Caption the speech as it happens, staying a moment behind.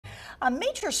A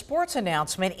major sports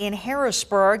announcement in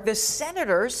Harrisburg. The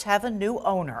Senators have a new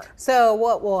owner. So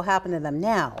what will happen to them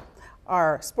now?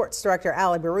 Our sports director,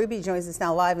 Allie Berube, joins us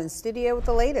now live in studio with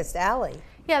the latest. Allie.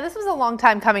 Yeah, this was a long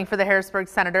time coming for the Harrisburg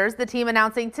Senators. The team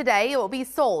announcing today it will be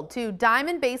sold to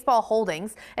Diamond Baseball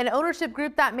Holdings, an ownership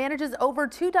group that manages over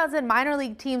 24 minor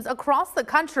league teams across the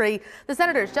country. The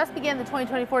Senators just began the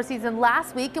 2024 season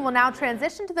last week and will now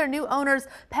transition to their new owners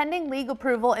pending league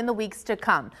approval in the weeks to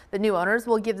come. The new owners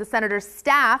will give the Senators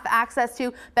staff access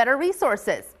to better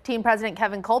resources. Team president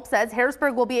Kevin Culp says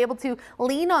Harrisburg will be able to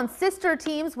lean on sister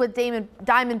teams with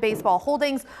Diamond Baseball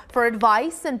Holdings for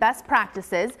advice and best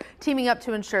practices, teaming up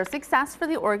to ensure success for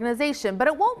the organization. But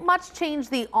it won't much change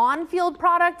the on-field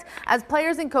product, as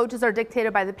players and coaches are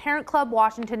dictated by the parent club,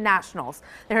 Washington Nationals.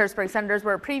 The Harrisburg Senators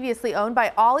were previously owned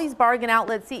by Ollie's Bargain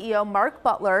Outlet CEO Mark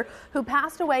Butler, who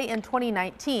passed away in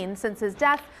 2019. Since his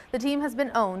death, the team has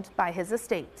been owned by his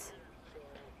estate.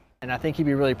 And I think he'd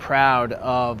be really proud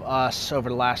of us over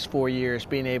the last 4 years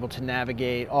being able to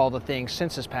navigate all the things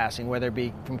since his passing, whether it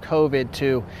be from COVID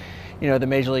to, the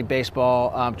Major League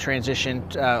Baseball transition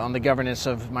on the governance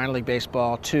of minor league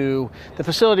baseball, to the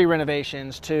facility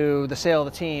renovations, to the sale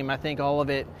of the team. I think all of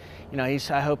it,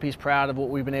 I hope he's proud of what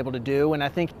we've been able to do. And I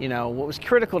think, what was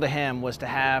critical to him was to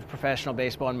have professional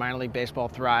baseball and minor league baseball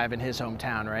thrive in his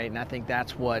hometown, right? And I think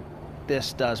that's what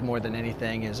this does more than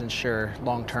anything, is ensure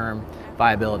long-term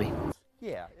viability.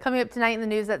 Yeah. Coming up tonight in the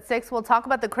news at 6, we'll talk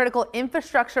about the critical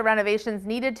infrastructure renovations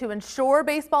needed to ensure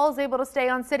baseball is able to stay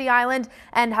on City Island,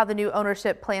 and how the new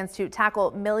ownership plans to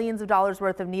tackle millions of dollars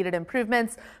worth of needed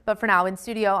improvements. But for now, in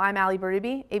studio, I'm Allie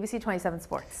Berube, ABC 27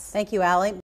 Sports. Thank you, Allie.